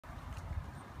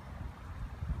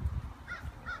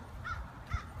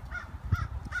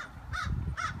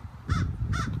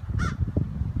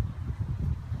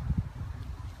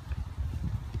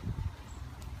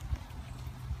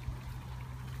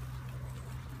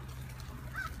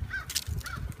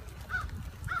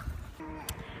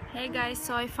Hey guys,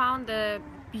 so I found a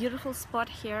beautiful spot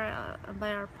here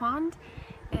by our pond,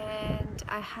 and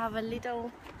I have a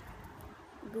little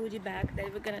goodie bag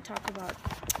that we're gonna talk about.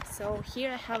 So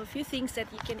here I have a few things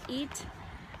that you can eat,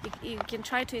 you can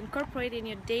try to incorporate in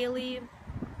your daily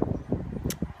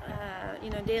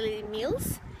daily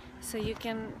meals, so you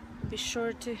can be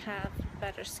sure to have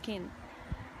better skin.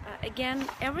 Again,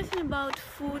 everything about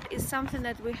food is something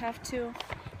that we have to,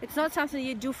 it's not something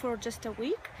you do for just a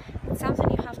week, it's something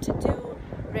you have to do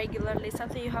regularly,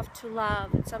 something you have to love,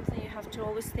 it's something you have to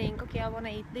always think, okay, I want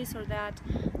to eat this or that,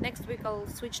 next week I'll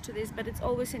switch to this, but it's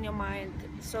always in your mind.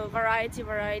 So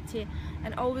variety,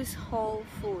 and always whole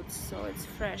foods, so it's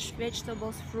fresh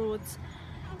vegetables, fruits,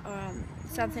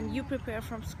 something you prepare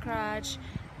from scratch,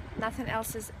 nothing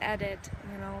else is added,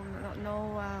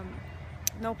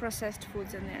 no processed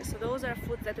foods in there. So those are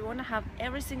foods that we want to have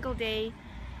every single day,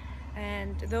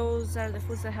 and those are the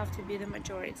foods that have to be the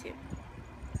majority.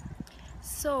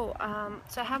 So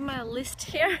I have my list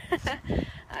here,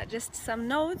 just some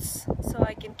notes so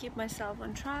I can keep myself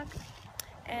on track.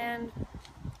 And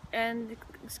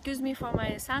excuse me for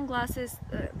my sunglasses,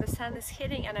 the sun is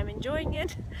hitting and I'm enjoying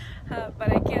it,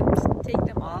 but I can't take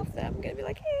them off. I'm gonna be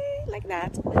like, hey, like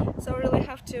that. So I really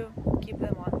have to keep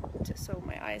them on just so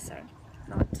my eyes are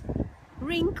not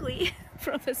wrinkly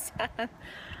from the sun.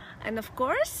 And of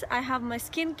course I have my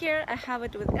skincare. I have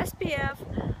it with SPF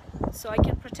so I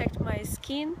can protect my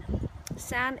skin.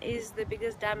 Sun is the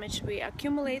biggest damage we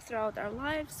accumulate throughout our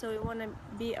lives, so we want to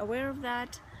be aware of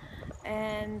that.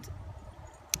 And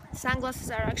sunglasses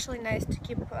are actually nice to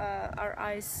keep our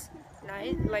eyes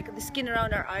nice, like the skin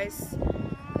around our eyes,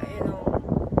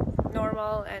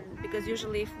 normal, and because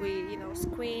usually if we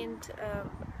squint,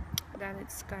 then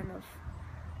it's kind of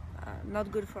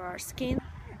not good for our skin.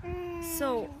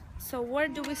 So where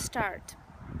do we start?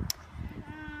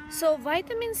 So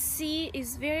vitamin C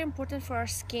is very important for our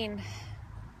skin,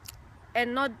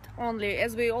 and not only,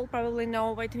 as we all probably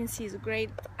know, vitamin C is a great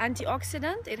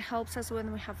antioxidant. It helps us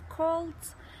when we have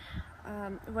colds,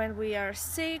 when we are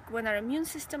sick, when our immune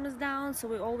system is down. So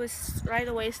we always right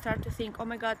away start to think, oh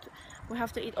my god, we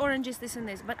have to eat oranges, this and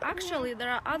this. But actually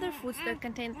there are other foods that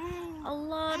contain a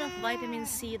lot of vitamin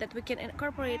C that we can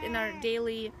incorporate in our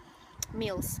daily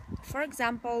meals. For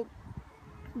example,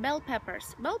 bell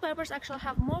peppers. Bell peppers actually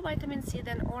have more vitamin C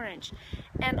than orange,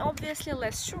 and obviously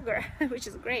less sugar, which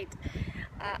is great.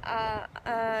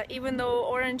 Even though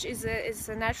orange is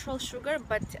a natural sugar,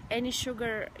 but any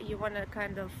sugar you want to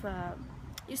kind of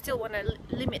you still want to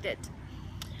limit it.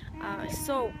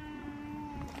 So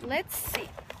let's see,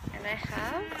 and I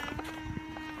have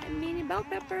a mini bell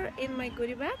pepper in my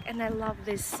goodie bag, and I love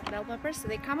these bell peppers. So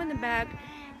they come in the bag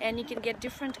and you can get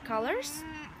different colors.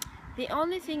 The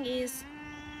only thing is,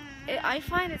 I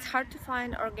find it's hard to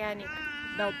find organic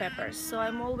bell peppers, so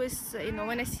I'm always,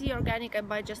 when I see organic, I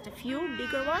buy just a few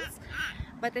bigger ones,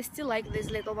 but I still like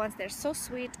these little ones. They're so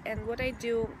sweet. And what I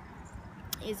do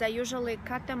is I usually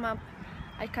cut them up.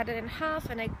 I cut it in half,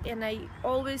 and I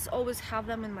always have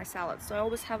them in my salad. So I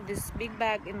always have this big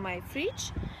bag in my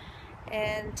fridge,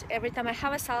 and every time I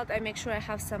have a salad I make sure I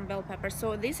have some bell peppers.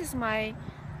 So this is my,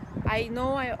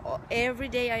 every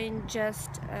day I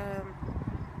ingest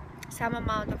some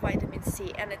amount of vitamin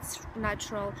C, and it's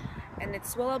natural and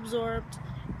it's well absorbed.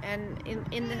 And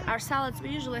in our salads we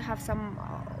usually have some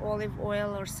olive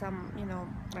oil or some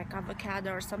like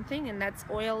avocado or something, and that's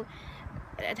oil.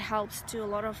 It helps to a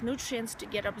lot of nutrients to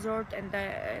get absorbed and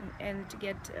to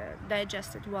get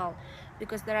digested well,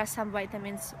 because there are some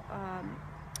vitamins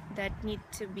that need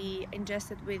to be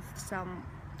ingested with some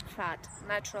fat,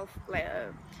 natural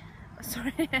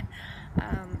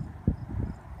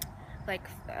like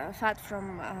fat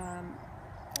from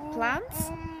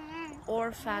plants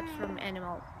or fat from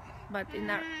animal. But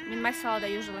in my salad I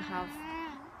usually have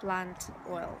plant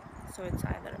oil, so it's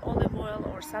either olive oil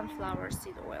or sunflower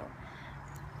seed oil,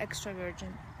 extra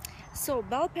virgin. So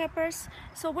bell peppers.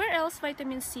 So where else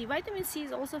vitamin C? Vitamin C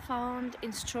is also found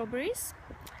in strawberries,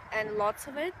 and lots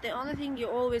of it. The only thing, you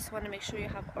always want to make sure you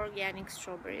have organic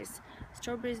strawberries.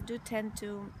 Strawberries do tend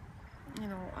to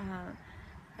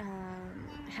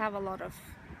have a lot of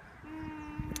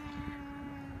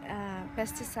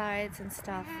pesticides and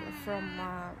stuff from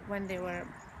when they were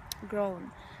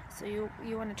grown, so you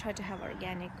want to try to have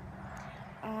organic.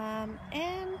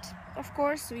 And of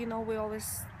course, we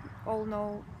always all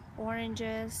know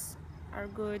oranges are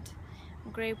good,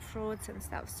 grapefruits and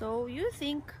stuff. So you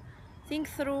think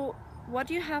through what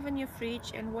you have in your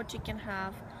fridge and what you can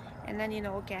have, and then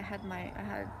okay, I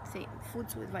had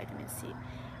foods with vitamin C.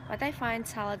 But I find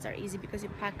salads are easy because you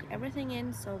pack everything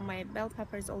in, so my bell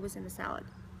pepper is always in the salad.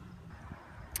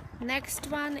 Next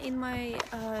one in my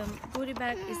goodie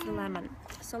bag is the lemon.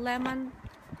 So lemon,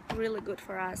 really good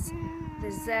for us.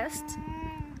 The zest,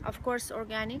 of course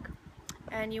organic,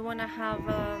 and you want to have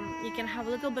you can have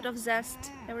a little bit of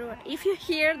zest everywhere. If you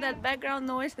hear that background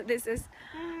noise, this is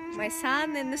my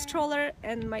son in the stroller,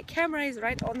 and my camera is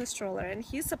right on the stroller, and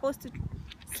he's supposed to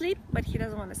sleep, but he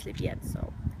doesn't want to sleep yet,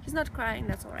 so he's not crying,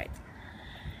 that's all right.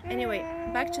 Anyway,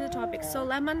 back to the topic. So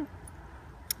lemon,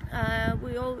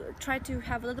 we all try to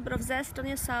have a little bit of zest on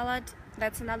your salad.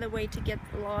 That's another way to get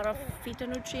a lot of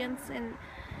phytonutrients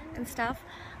and stuff.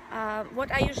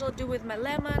 What I usually do with my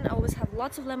lemon, I always have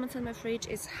lots of lemons in my fridge,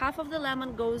 is half of the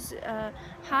lemon goes,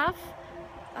 how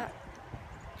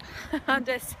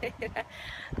do I say it?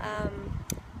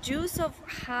 Juice of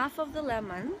half of the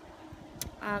lemon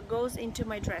goes into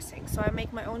my dressing. So I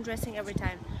make my own dressing every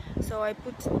time. So I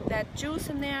put that juice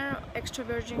in there, extra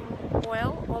virgin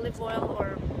oil, olive oil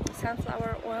or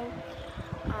sunflower oil,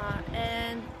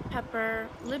 and pepper,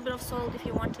 a little bit of salt if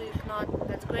you want to, if not,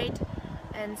 that's great,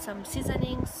 and some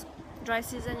seasonings, dry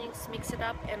seasonings, mix it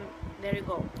up, and there you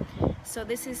go. So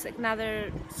this is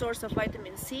another source of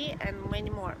vitamin C and many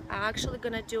more. I'm actually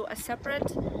gonna do a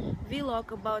separate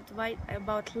vlog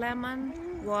about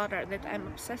lemon water that I'm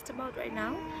obsessed about right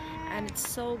now, and it's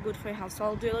so good for your health. So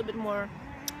I'll do a little bit more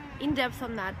in depth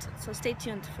on that. So stay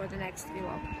tuned for the next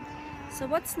vlog. So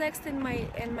what's next in my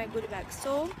goodie bag?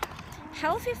 So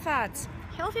healthy fats.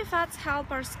 Healthy fats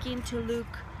help our skin to look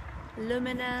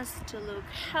luminous, to look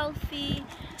healthy,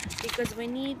 because we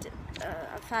need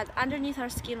fat underneath our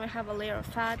skin. We have a layer of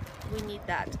fat, we need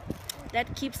that.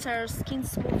 That keeps our skin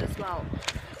smooth as well.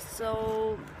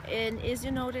 So, and as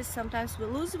you notice, sometimes we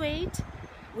lose weight,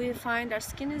 we find our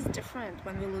skin is different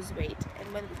when we lose weight,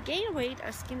 and when we gain weight,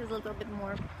 our skin is a little bit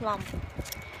more plump.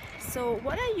 So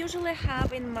what I usually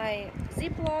have in my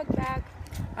Ziploc bag,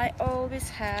 I always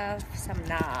have some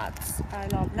nuts. I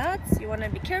love nuts. You want to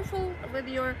be careful with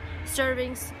your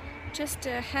servings. Just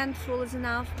a handful is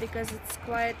enough because it's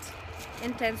quite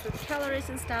intense with calories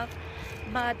and stuff,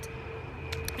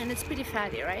 and it's pretty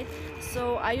fatty, right?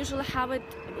 So I usually have it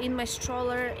in my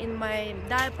stroller, in my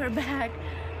diaper bag,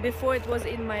 before it was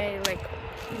in my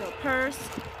purse.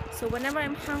 So whenever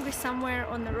I'm hungry somewhere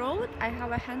on the road, I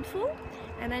have a handful,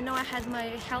 and I know I had my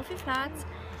healthy fats,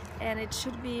 and it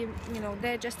should be,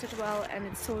 digested well, and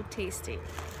it's so tasty.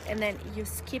 And then you're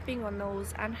skipping on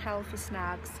those unhealthy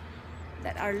snacks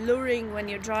that are luring when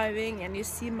you're driving, and you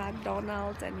see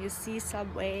McDonald's and you see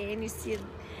Subway and you see,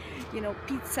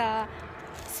 pizza.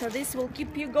 So this will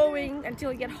keep you going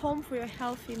until you get home for your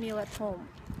healthy meal at home.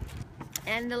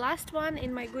 And the last one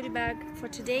in my goodie bag for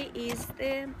today is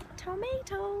the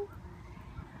tomato.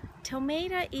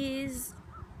 Tomato is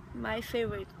my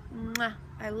favorite. Mwah!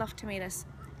 I love tomatoes.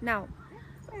 Now,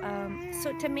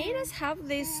 so tomatoes have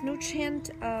this nutrient,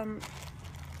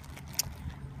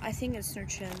 I think it's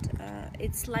nutrient,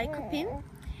 it's lycopene,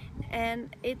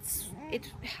 and it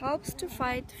helps to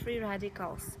fight free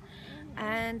radicals.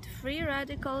 And free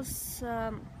radicals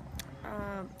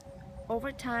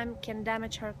over time can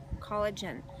damage our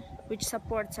collagen, which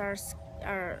supports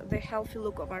the healthy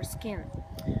look of our skin.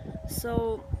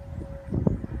 So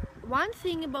one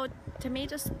thing about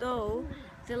tomatoes though,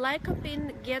 the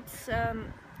lycopene gets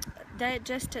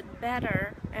digested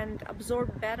better and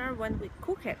absorbed better when we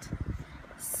cook it.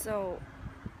 So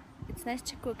it's nice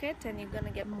to cook it, and you're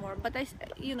gonna get more. But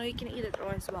you can eat it raw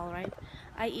as well, right?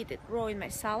 I eat it raw in my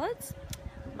salads,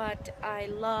 but I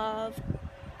love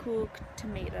cooked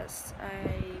tomatoes.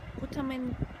 I put them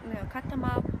in, cut them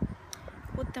up,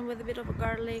 put them with a bit of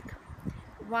garlic.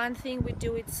 One thing we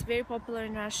do, it's very popular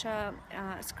in Russia,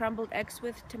 scrambled eggs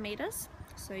with tomatoes.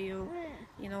 So you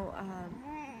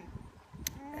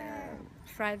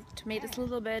fry the tomatoes a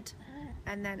little bit,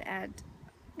 and then add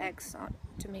eggs on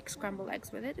to make scrambled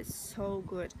eggs with it. It's so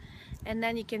good. And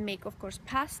then you can make, of course,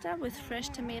 pasta with fresh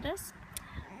tomatoes.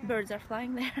 Birds are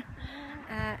flying there.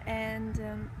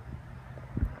 And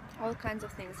all kinds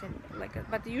of things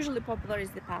but usually popular is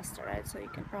the pasta, right? So you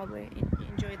can probably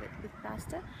enjoy that with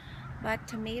pasta. But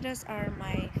tomatoes are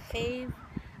my fave.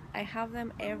 I have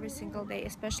them every single day,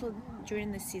 especially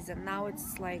during the season. Now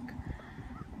it's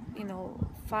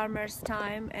farmers'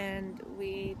 time, and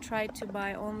we try to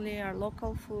buy only our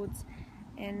local foods,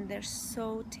 and they're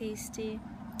so tasty.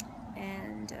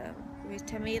 And with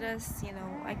tomatoes,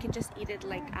 I can just eat it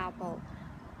like apple,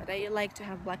 but I like to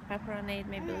have black pepper on it,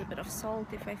 maybe a little bit of salt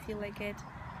if I feel like it,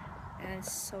 and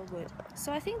it's so good.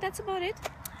 So I think that's about it.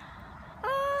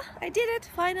 I did it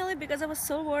finally, because I was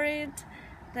so worried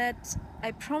that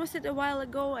I promised it a while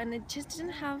ago and it just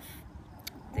didn't have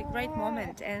the right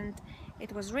moment, and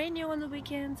it was rainy on the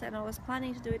weekends and I was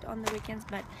planning to do it on the weekends.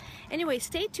 But anyway,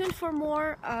 stay tuned for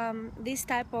more this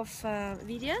type of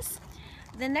videos.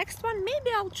 The next one, maybe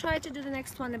I'll try to do the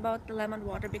next one about the lemon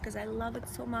water, because I love it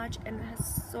so much and it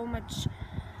has so much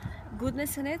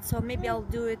goodness in it. So maybe I'll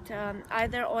do it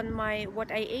either on my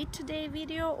what I ate today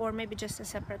video, or maybe just a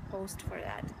separate post for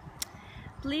that.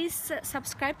 Please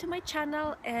subscribe to my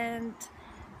channel and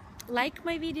like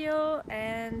my video,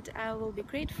 and I will be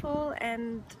grateful,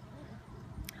 and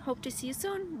hope to see you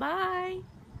soon. Bye.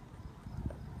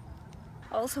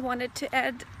 Also wanted to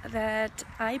add that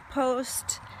I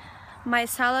post my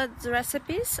salad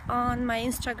recipes on my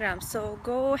Instagram, so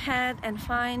go ahead and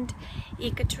find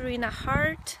Ekaterina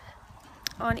Hart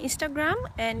on Instagram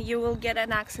and you will get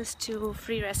an access to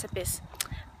free recipes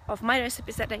of my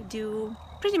recipes that I do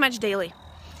pretty much daily.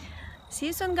 See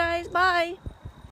you soon, guys. Bye.